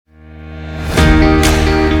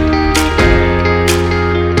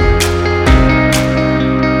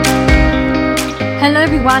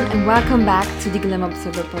everyone, and welcome back to the Glam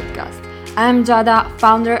Observer podcast. I'm Jada,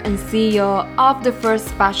 founder and CEO of the first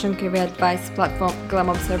fashion career advice platform, Glam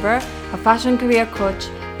Observer, a fashion career coach,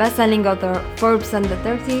 best-selling author, Forbes Under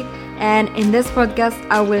 30, and in this podcast,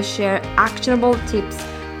 I will share actionable tips,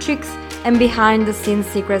 tricks, and behind-the-scenes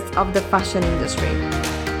secrets of the fashion industry.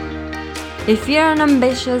 If you're an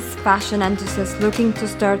ambitious fashion enthusiast looking to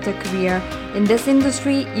start a career in this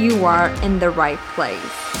industry, you are in the right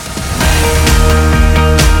place.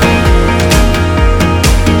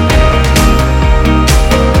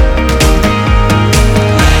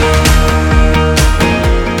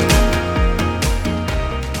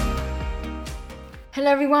 Hello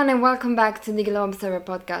everyone and welcome back to the Glam Observer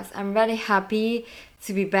podcast. I'm very happy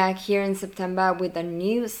to be back here in September with a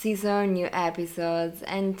new season, new episodes,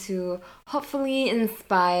 and to hopefully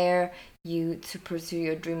inspire you to pursue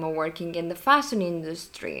your dream of working in the fashion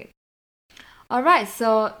industry. Alright,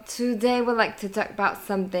 so today we'd like to talk about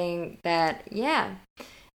something that,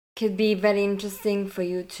 could be very interesting for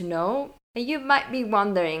you to know. You might be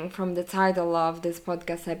wondering from the title of this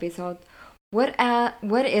podcast episode,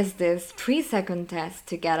 what is this 3-second test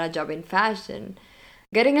to get a job in fashion?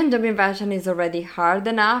 Getting a job in fashion is already hard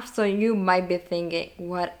enough, so you might be thinking,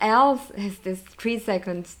 what else is this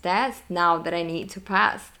 3-second test now that I need to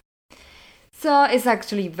pass? So it's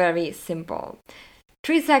actually very simple.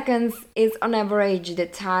 3 seconds is on average the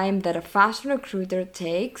time that a fashion recruiter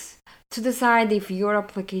takes to decide if your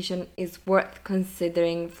application is worth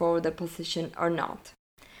considering for the position or not.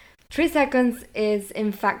 3 seconds is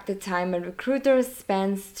in fact the time a recruiter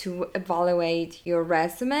spends to evaluate your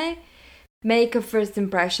resume, make a first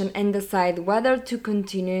impression, and decide whether to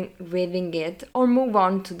continue reading it or move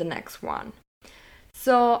on to the next one.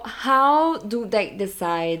 So, how do they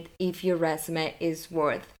decide if your resume is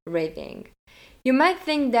worth reading? You might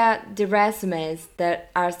think that the resumes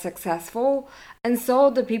that are successful, and so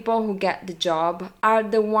the people who get the job, are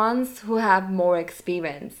the ones who have more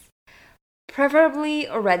experience, preferably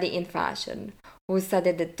already in fashion, who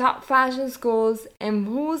studied the top fashion schools and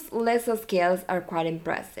whose list of skills are quite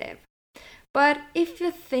impressive. But if you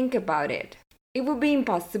think about it, it would be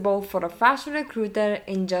impossible for a fashion recruiter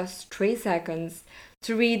in just 3 seconds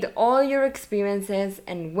to read all your experiences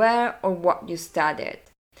and where or what you studied.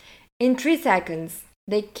 In 3 seconds,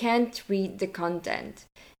 they can't read the content.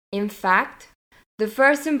 In fact, the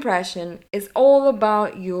first impression is all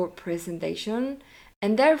about your presentation,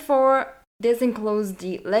 and therefore this includes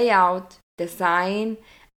the layout, design,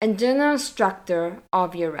 and general structure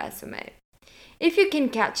of your resume. If you can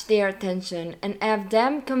catch their attention and have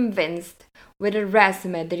them convinced with a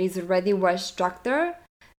resume that is already well structured,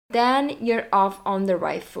 then you're off on the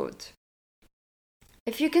right foot.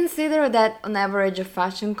 If you consider that on average a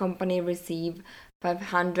fashion company receives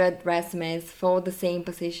 500 resumes for the same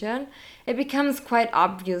position, it becomes quite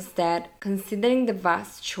obvious that, considering the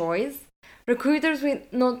vast choice, recruiters will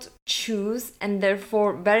not choose and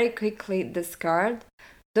therefore very quickly discard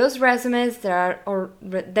those resumes that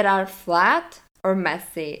are flat or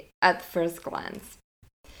messy at first glance.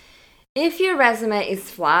 If your resume is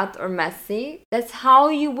flat or messy, that's how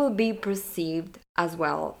you will be perceived as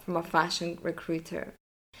well from a fashion recruiter.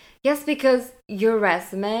 Yes, because your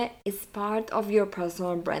resume is part of your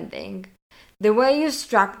personal branding. The way you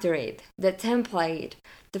structure it, the template,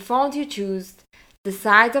 the font you choose, the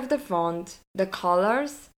size of the font, the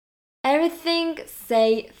colors, everything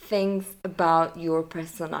say things about your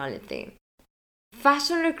personality.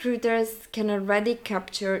 Fashion recruiters can already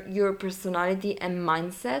capture your personality and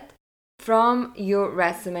mindset from your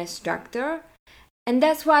resume structure, and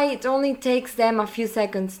that's why it only takes them a few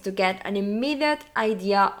seconds to get an immediate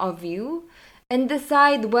idea of you and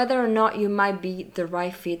decide whether or not you might be the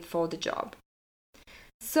right fit for the job.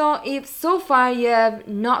 So if so far you have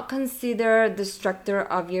not considered the structure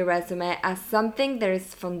of your resume as something that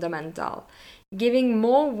is fundamental, giving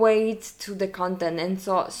more weight to the content and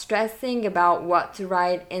so stressing about what to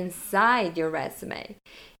write inside your resume,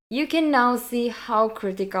 you can now see how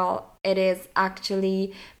critical it is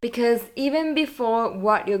actually, because even before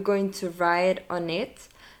what you're going to write on it,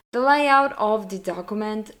 the layout of the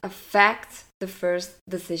document affects the first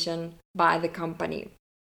decision by the company.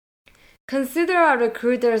 Consider a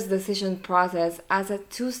recruiter's decision process as a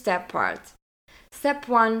 2-step part. Step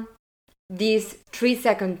 1, this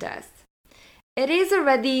 3-second test. It is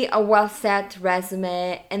already a well-set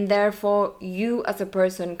resume, and therefore you as a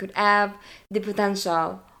person could have the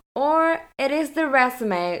potential, or it is the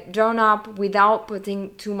resume drawn up without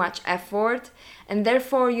putting too much effort, and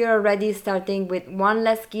therefore you're already starting with one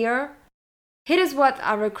less gear. Here is what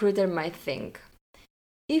a recruiter might think.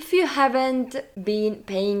 If you haven't been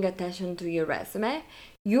paying attention to your resume,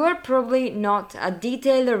 you are probably not a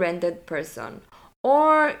detail-oriented person,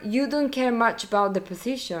 or you don't care much about the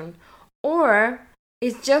position, or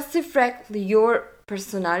it's just reflects your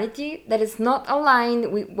personality that is not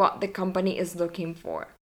aligned with what the company is looking for.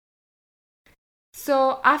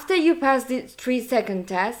 So after you pass the 3-second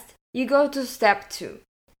test, you go to step 2.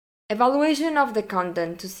 Evaluation of the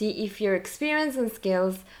content to see if your experience and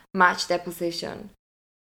skills match the position.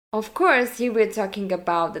 Of course, here we're talking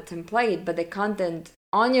about the template, but the content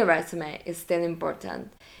on your resume is still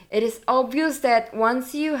important. It is obvious that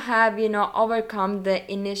once you have, overcome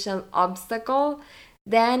the initial obstacle,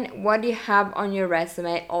 then what you have on your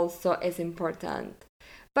resume also is important.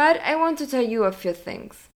 But I want to tell you a few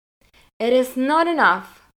things. It is not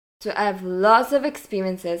enough to have lots of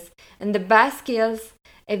experiences and the best skills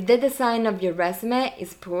if the design of your resume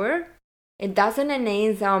is poor. It doesn't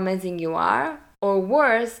enhance how amazing you are. Or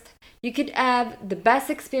worst, you could have the best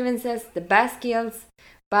experiences, the best skills,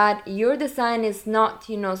 but your design is not,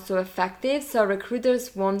 so effective, so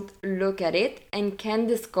recruiters won't look at it and can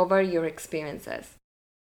discover your experiences.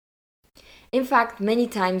 In fact, many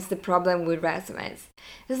times the problem with resumes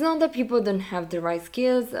is not that people don't have the right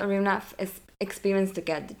skills or enough experience to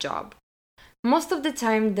get the job. Most of the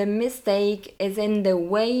time, the mistake is in the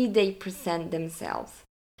way they present themselves.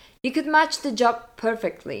 You could match the job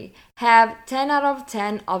perfectly, have 10 out of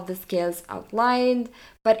 10 of the skills outlined,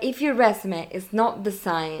 but if your resume is not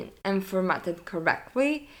designed and formatted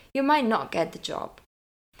correctly, you might not get the job.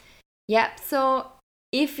 So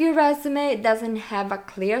if your resume doesn't have a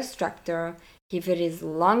clear structure, if it is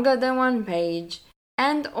longer than one page,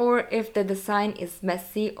 and or if the design is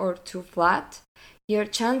messy or too flat, your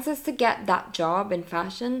chances to get that job in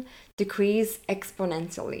fashion decrease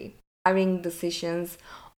exponentially. Hiring decisions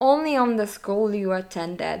only on the school you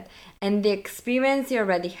attended and the experience you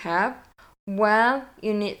already have, well,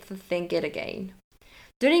 you need to think it again.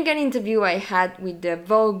 During an interview I had with the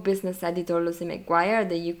Vogue business editor Lucy McGuire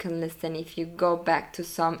that you can listen if you go back to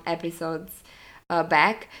some episodes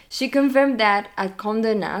back, she confirmed that at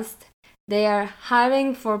Condé Nast, they are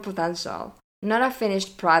hiring for potential, not a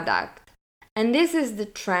finished product. And this is the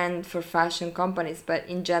trend for fashion companies, but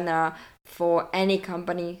in general for any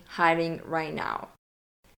company hiring right now.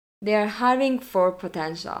 They are hiring for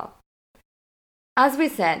potential. As we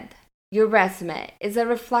said, your resume is a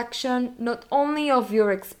reflection not only of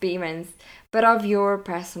your experience, but of your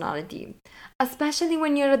personality, especially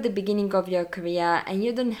when you're at the beginning of your career and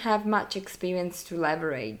you don't have much experience to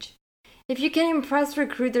leverage. If you can impress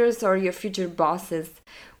recruiters or your future bosses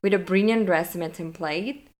with a brilliant resume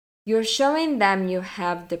template, you're showing them you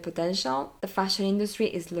have the potential the fashion industry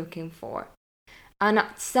is looking for. An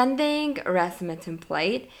outstanding resume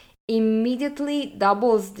template immediately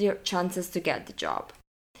doubles your chances to get the job.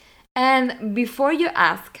 And before you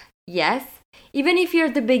ask, yes, even if you're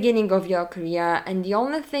at the beginning of your career and the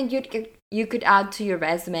only thing you could add to your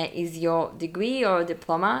resume is your degree or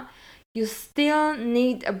diploma, you still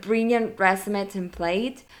need a brilliant resume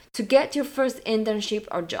template to get your first internship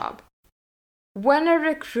or job. When a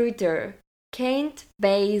recruiter can't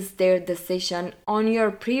base their decision on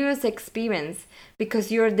your previous experience because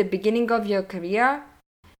you're at the beginning of your career,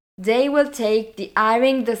 they will take the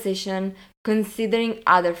hiring decision considering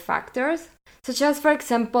other factors, such as, for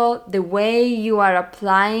example, the way you are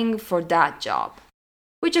applying for that job,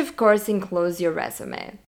 which of course includes your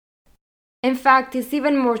resume. In fact, it's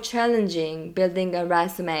even more challenging building a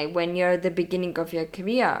resume when you're at the beginning of your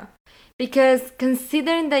career, because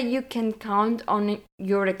considering that you can count on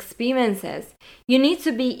your experiences, you need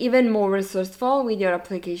to be even more resourceful with your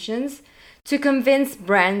applications to convince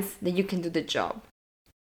brands that you can do the job.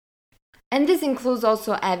 And this includes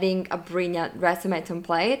also having a brilliant resume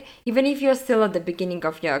template, even if you're still at the beginning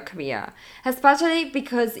of your career. Especially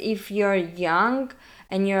because if you're young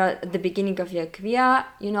and you're at the beginning of your career,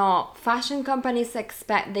 fashion companies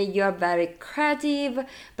expect that you're very creative,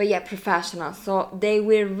 but yet professional. So they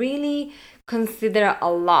will really consider a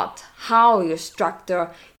lot how you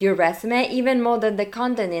structure your resume, even more than the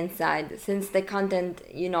content inside, since the content,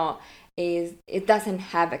 it doesn't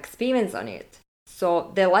have experience on it.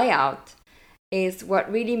 So the layout is what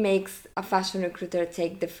really makes a fashion recruiter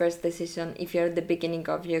take the first decision if you're at the beginning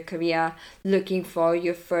of your career looking for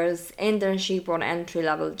your first internship or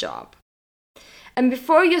entry-level job. And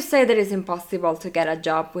before you say that it's impossible to get a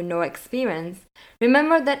job with no experience,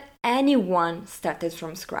 remember that anyone started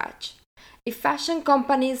from scratch. If fashion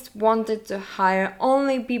companies wanted to hire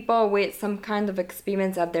only people with some kind of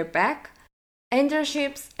experience at their back,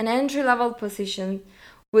 internships and entry-level positions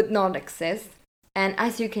would not exist. And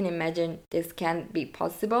as you can imagine, this can't be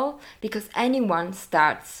possible because anyone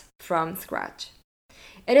starts from scratch.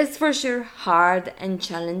 It is for sure hard and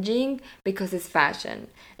challenging because it's fashion,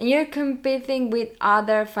 and you're competing with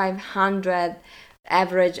other 500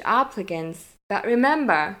 average applicants. But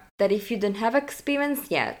remember that if you don't have experience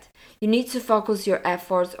yet, you need to focus your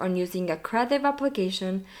efforts on using a creative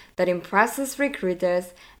application that impresses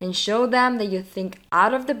recruiters and show them that you think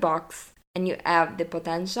out of the box and you have the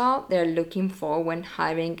potential they're looking for when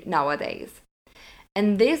hiring nowadays.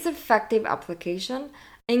 And this effective application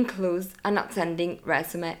includes an outstanding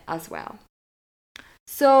resume as well.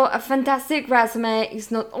 So, a fantastic resume is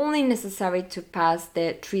not only necessary to pass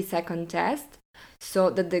the 3-second test, so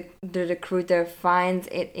that the recruiter finds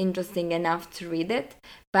it interesting enough to read it,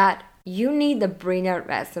 but you need a brilliant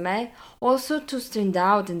resume also to stand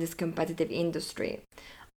out in this competitive industry.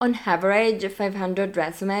 On average, 500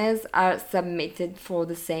 resumes are submitted for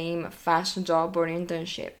the same fashion job or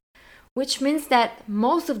internship, which means that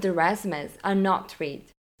most of the resumes are not read.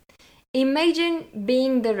 Imagine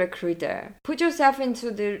being the recruiter. Put yourself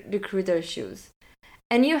into the recruiter's shoes,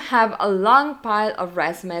 and you have a long pile of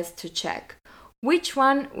resumes to check. Which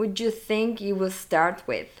one would you think you will start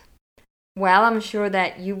with? Well, I'm sure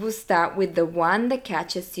that you will start with the one that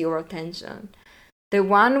catches your attention. The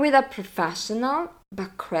one with a professional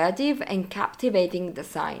but creative and captivating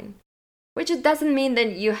design. Which it doesn't mean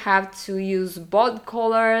that you have to use bold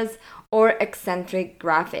colors or eccentric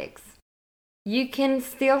graphics. You can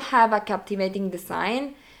still have a captivating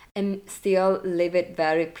design and still leave it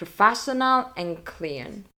very professional and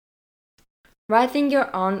clean. Writing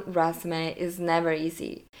your own resume is never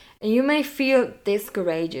easy, and you may feel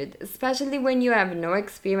discouraged, especially when you have no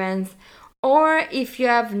experience or if you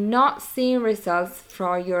have not seen results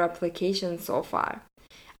from your application so far.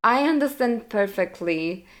 I understand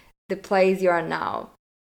perfectly the place you are now,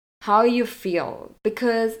 how you feel,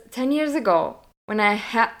 because 10 years ago, when I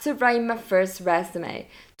had to write my first resume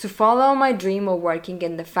to follow my dream of working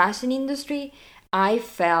in the fashion industry, I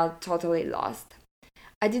felt totally lost.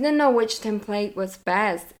 I didn't know which template was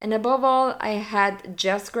best, and above all, I had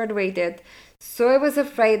just graduated, so I was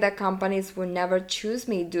afraid that companies would never choose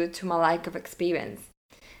me due to my lack of experience.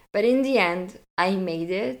 But in the end, I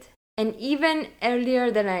made it, and even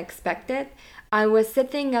earlier than I expected, I was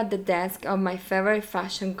sitting at the desk of my favorite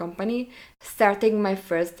fashion company, starting my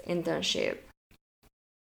first internship.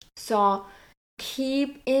 So,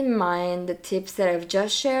 keep in mind the tips that I've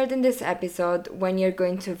just shared in this episode when you're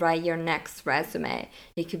going to write your next resume.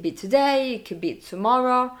 It could be today, it could be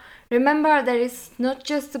tomorrow. Remember that it's not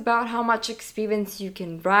just about how much experience you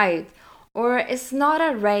can write, or it's not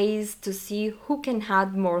a race to see who can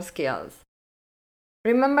add more skills.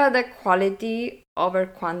 Remember that quality over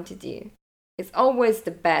quantity is always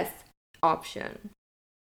the best option.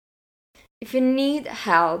 If you need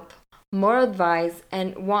help, more advice,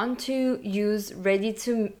 and want to use ready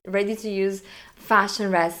to use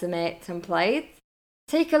fashion resume templates,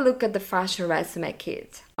 take a look at the fashion resume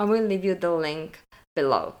kit. I will leave you the link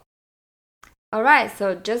below. Alright,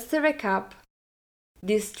 so just to recap,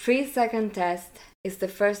 this 3-second test is the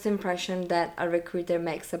first impression that a recruiter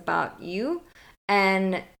makes about you,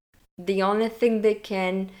 and the only thing they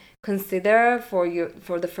can consider for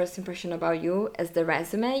the first impression about you is the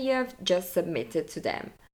resume you have just submitted to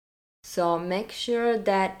them. So make sure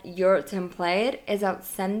that your template is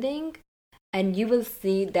outstanding, and you will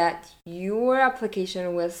see that your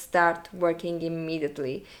application will start working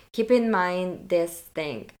immediately. Keep in mind this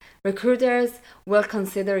thing. Recruiters will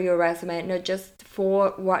consider your resume not just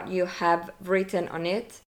for what you have written on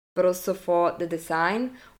it, but also for the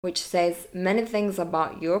design, which says many things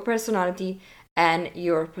about your personality and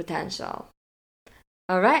your potential.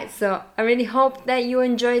 Alright, so I really hope that you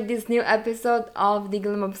enjoyed this new episode of the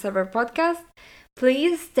Glam Observer podcast.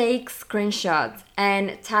 Please take screenshots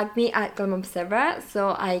and tag me at Glam Observer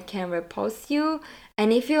so I can repost you.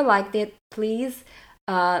 And if you liked it, please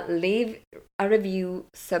leave a review,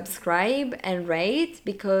 subscribe, and rate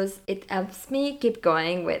because it helps me keep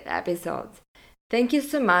going with episodes. Thank you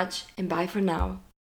so much, and bye for now.